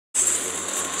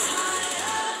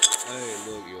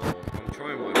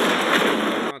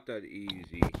that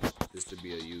easy just to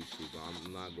be a YouTuber.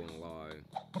 I'm not gonna lie.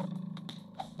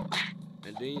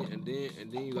 And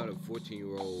then you got a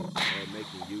 14-year-old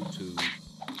making YouTube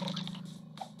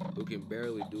who can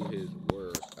barely do his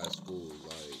work at school.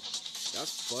 Like,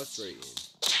 that's frustrating.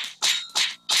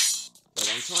 Like,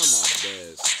 I'm trying my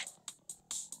best.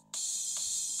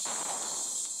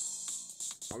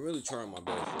 I'm really trying my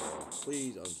best, y'all.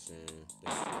 Please understand.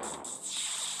 Thank you.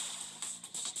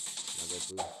 Can I go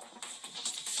through?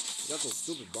 You got those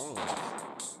stupid bombs.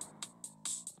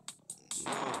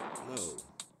 No.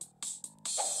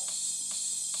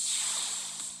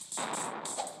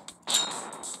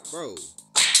 Bro.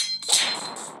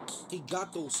 He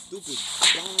got those stupid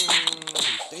bombs.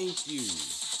 Thank you.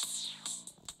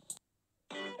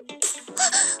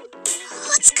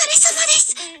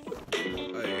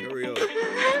 Hey, hurry up.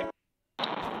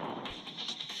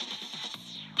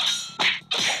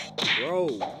 Bro,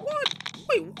 what?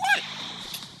 Wait, what?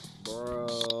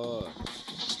 Bruh.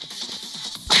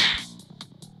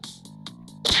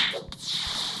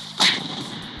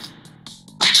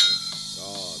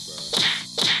 God, bro.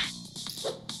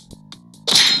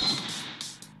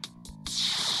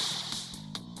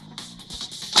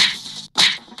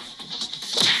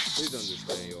 Please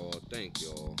understand, y'all. Thank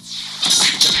y'all.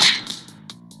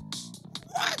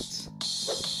 What?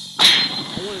 I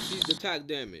want to see the attack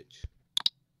damage.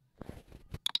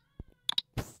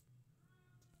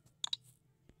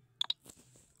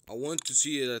 I want to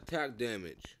see the attack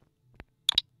damage.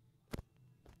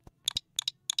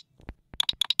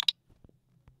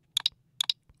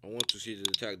 I want to see the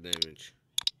attack damage.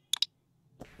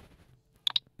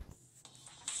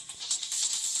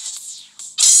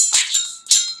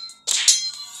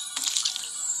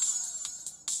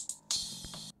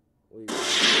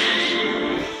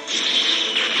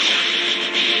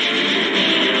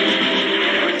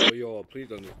 Oh, y'all,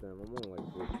 please understand. I'm only like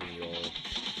 14, y'all.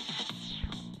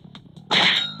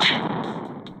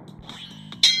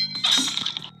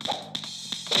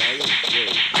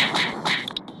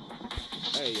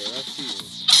 Hey, yo, that's cheating.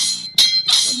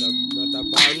 Not that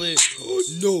violin.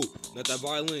 No, not that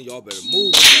violin. Y'all better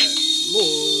move with that.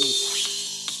 Move.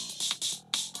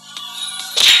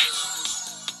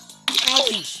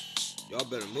 Y'all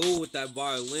better move with that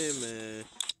violin, man.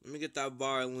 Let me get that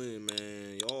violin,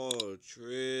 man. Y'all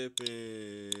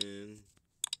tripping.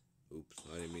 Oops,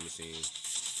 I didn't mean to sing.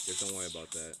 Just don't worry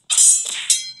about that.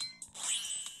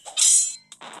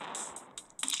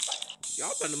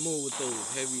 Y'all better move with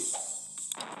those heavy.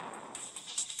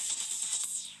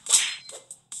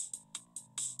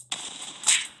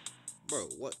 Bro,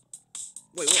 what?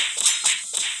 Wait, what?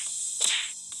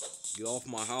 Get off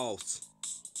my house.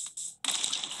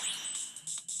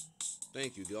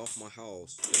 Thank you, get off my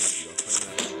house. Thank you,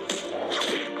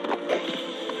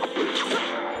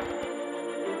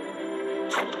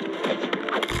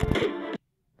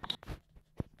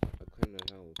 I'll clean that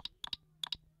house.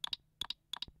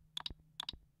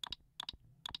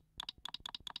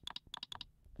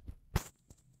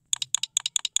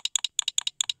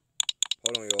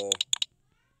 Hold on, y'all.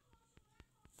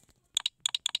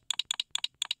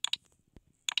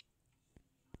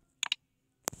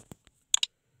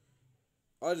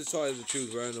 I just decided to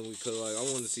choose randomly because, like, I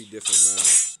want to see different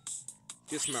maps.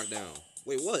 Get smacked down.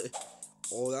 Wait, what?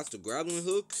 Oh, that's the grappling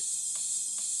hook?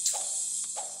 This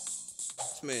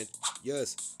man,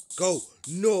 yes. Go.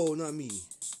 No, not me.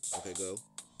 Okay, go.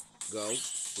 Go,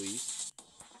 please.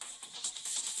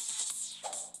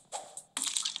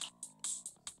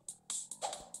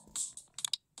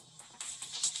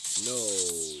 No.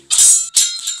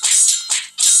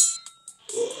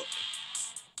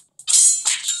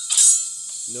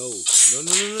 No. No,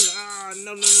 no, no, no. Ah, no, no,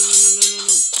 no, no, no, no, no,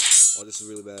 no. Oh, this is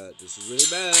really bad. This is really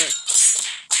bad.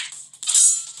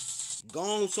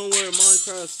 Gone somewhere,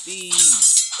 Minecraft Steve.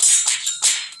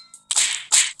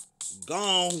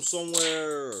 Gone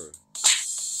somewhere.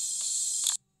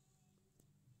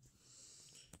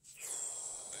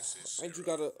 Ain't you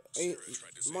got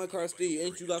Minecraft Steve?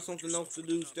 Ain't you got something else to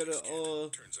do instead of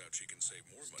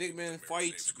Stickman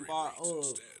fights by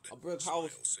a brick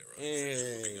house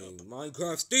and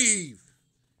Minecraft Steve?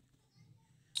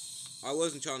 I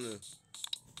wasn't trying to.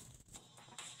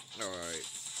 All right,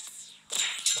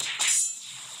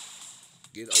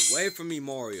 get away from me,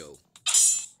 Mario.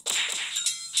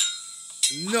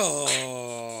 No,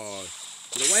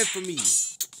 get away from me,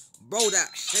 bro. That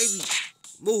heavy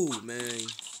move, man.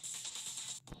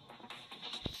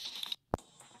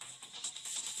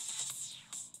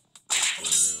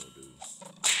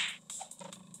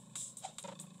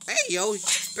 Hey, yo,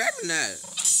 spamming that.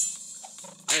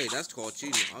 Hey, that's called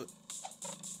cheating. I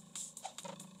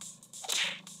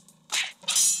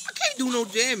do no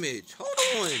damage.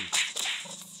 Hold on.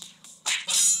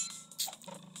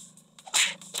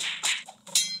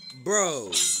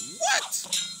 Bro, what?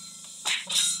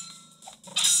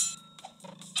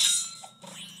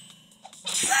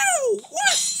 Bro,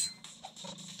 what?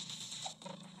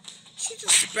 She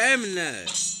just spamming that.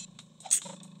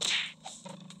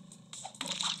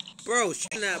 Bro, she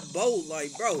in that boat,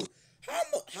 like, bro.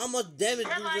 How much damage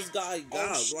do this guy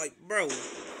got? Like, bro.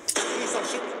 Please don't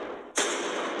shoot me.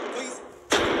 Please.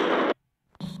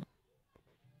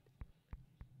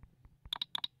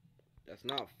 That's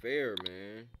not fair,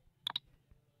 man.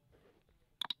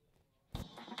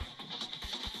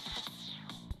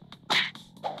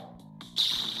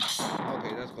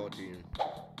 Okay, that's called cheating.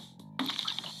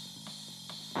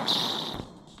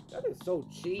 That is so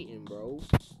cheating, bro.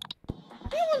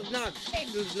 He was not. He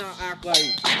does not act like.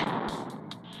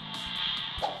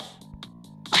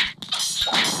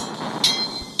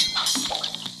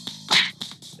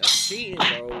 That's cheating,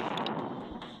 bro.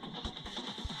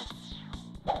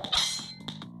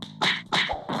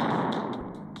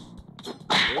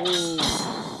 Ooh,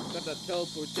 got that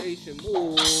teleportation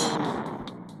move.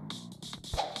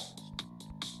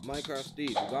 Minecraft Steve,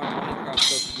 we got Minecraft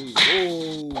stuff to do.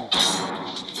 Ooh.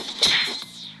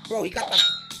 Bro, he got the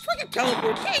freaking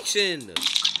teleportation.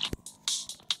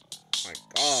 My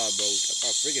God, bro, he got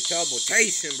that freaking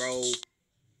teleportation, bro.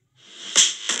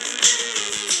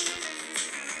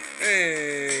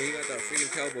 Hey, he got that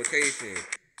freaking teleportation.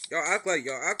 Y'all act like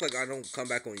I don't come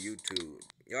back on YouTube.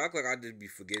 Y'all act like I just be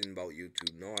forgetting about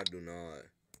YouTube. No, I do not.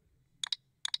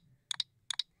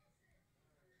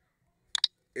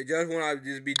 It's just when I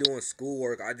just be doing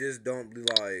schoolwork, I just don't be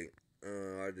like,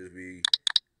 I just be.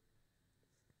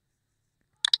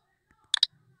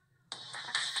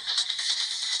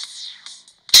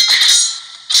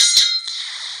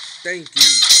 Thank you.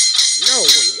 No,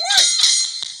 wait, what?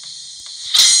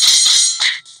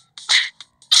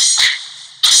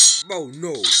 Bro,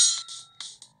 no.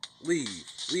 Leave.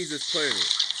 Leave this planet.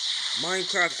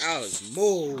 Minecraft Alex,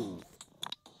 move.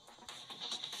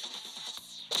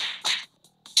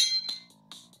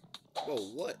 Bro,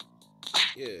 what?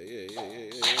 Yeah.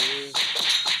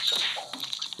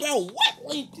 Bro, what?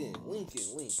 Lincoln, buddy.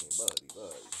 Oh my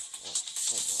God.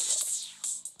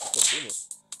 That's a boomer.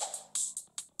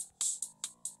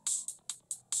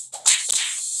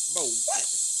 Bro, what?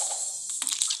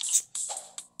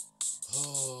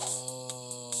 Oh,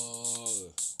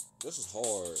 this is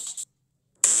hard.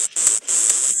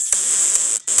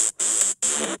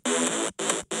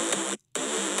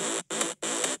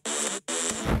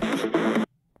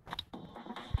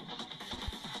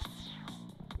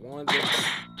 Wanda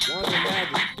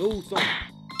Magic, do something.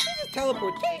 This is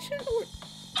teleportation or?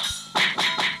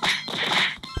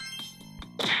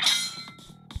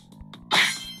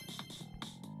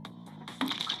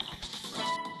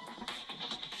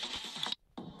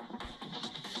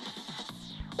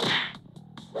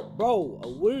 Bro, a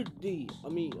Ouija,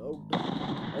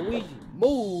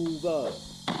 move up.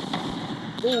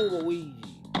 Move, Ouija.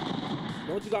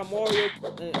 Don't you got Mario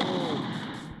and,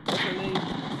 what's her name?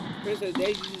 Princess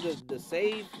Daisy, the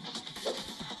save?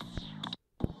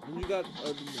 Then you got,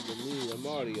 the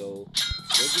Mario.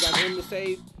 Don't you got him to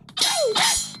save?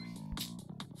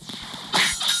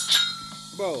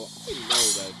 Bro, I didn't know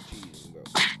that's cheating, bro.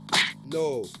 No.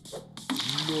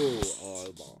 Oh,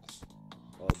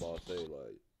 I was about to say,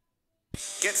 like.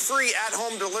 Get free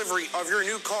at-home delivery of your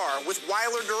new car with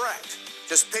Weiler Direct.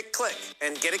 Just pick, click,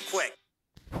 and get it quick.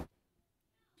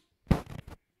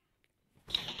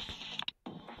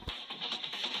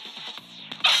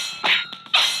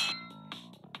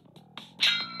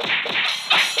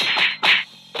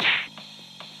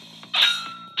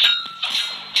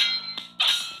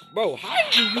 Bro, how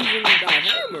are you using that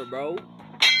hammer, bro?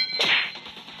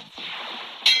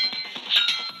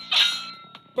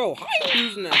 Bro, how are you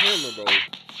using that hammer, bro?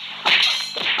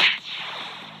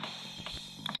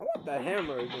 I want that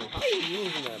hammer again. How are you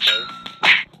using that,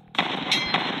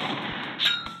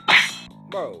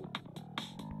 bro? Bro.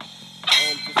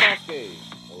 Sasuke.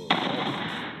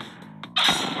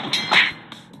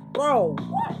 Bro,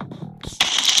 what?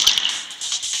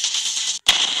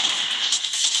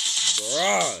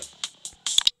 Bruh.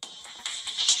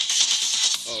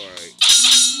 Alright.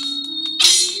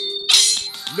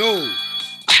 No.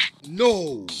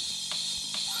 No.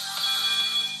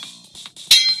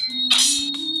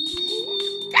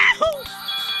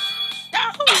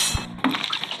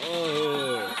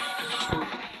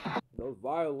 Those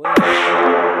violins.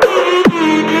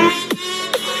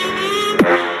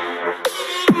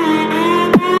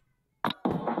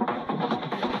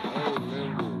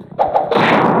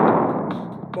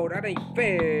 Bro, Bro, that ain't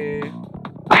fair. Don't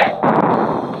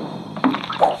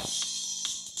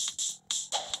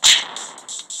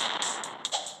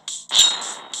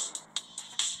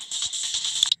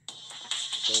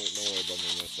worry about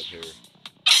my mess up here.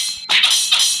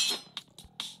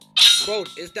 Bro,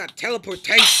 it's that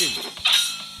teleportation.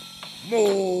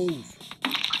 Move.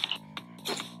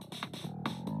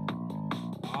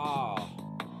 Ah.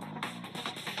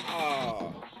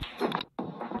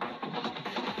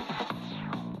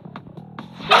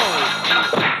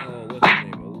 Oh, what's his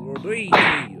name? Luigi.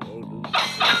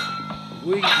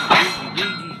 Luigi.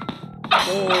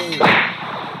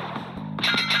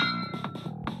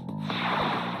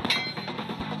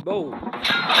 Bo. Whatever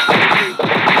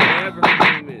her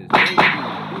name is. Thank you.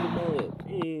 Beat him up.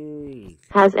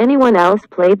 Has anyone else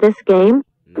played this game?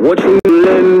 What you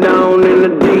letting down in the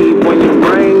deep? When your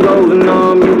brain goes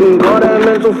numb, you can call that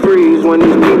mental freeze. When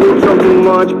these people talk too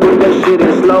much, put that shit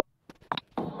in slow.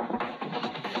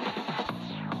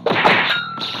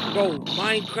 Bro,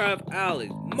 Minecraft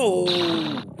Alex, move!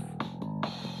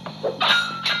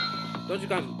 Don't you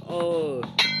got move!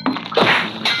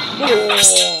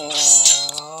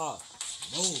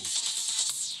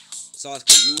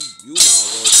 Sasuke, you might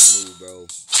well just move, bro.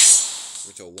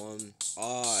 With your one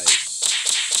eye.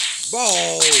 Bro!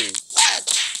 What?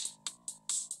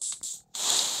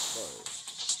 Bro.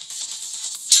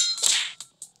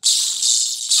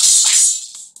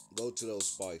 Go to those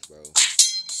spikes, bro.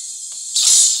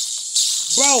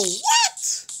 Bro,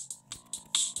 what?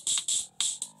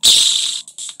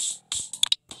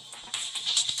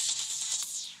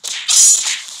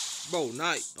 Bro,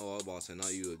 not. Oh, I was about to say,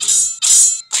 not you again.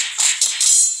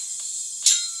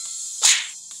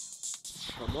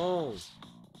 Come on.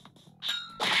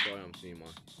 Sorry, I'm seeing my.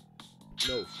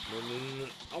 No.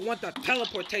 I want the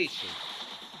teleportation.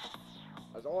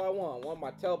 That's all I want. I want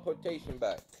my teleportation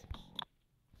back.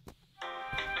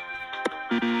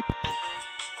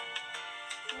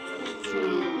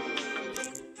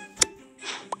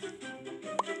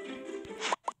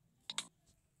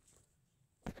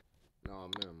 Nah,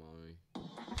 man, mommy.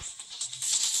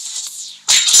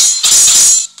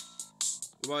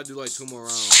 We about to do like 2 more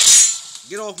rounds.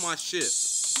 Get off my ship.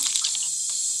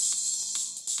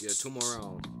 Yeah, 2 more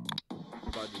rounds. We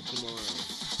about to do 2 more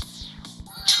rounds.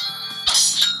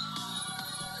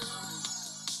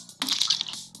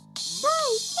 Bro,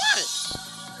 what?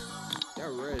 That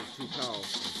red is too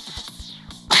powerful.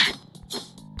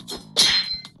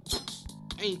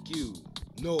 Thank you.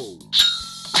 No.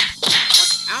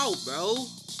 Watch out, bro.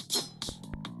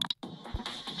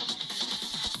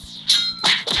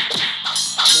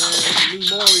 Man, it's me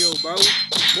Mario, bro.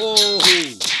 Whoa.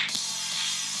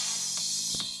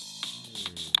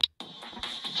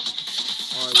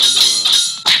 Alright, 1 more round.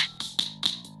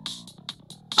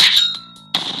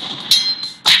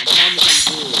 I promise I'm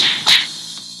good.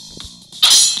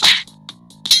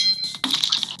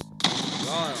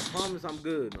 God, I promise I'm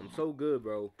good. I'm so good,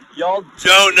 bro. Y'all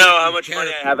don't know how much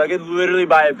money I have. I could literally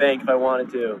buy a bank if I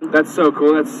wanted to. That's so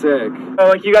cool. That's sick. Oh,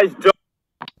 like you guys don't.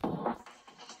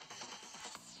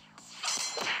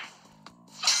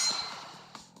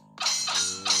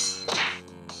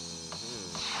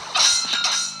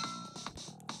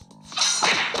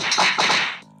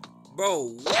 Bro,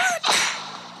 what?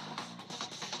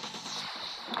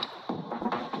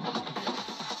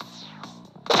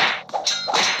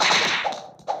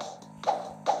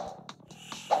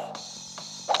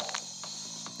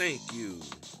 Thank you.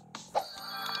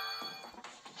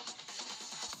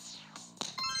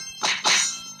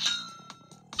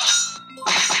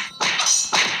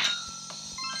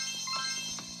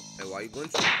 Hey, why you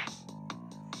glitching?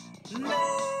 No.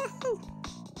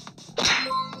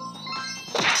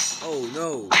 Oh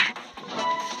no.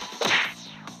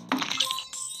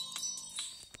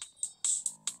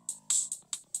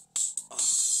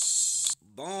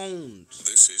 Bones.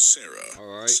 This is Sarah.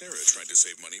 All right. Sarah tried to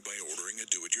save money by ordering a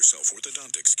do-it-yourself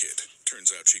orthodontics kit.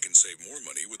 Turns out she can save more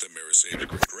money with the Amerisave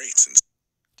Great Rates.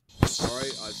 All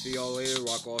right. I'll see y'all later.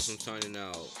 Rock Awesome signing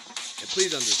out. And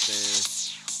please understand.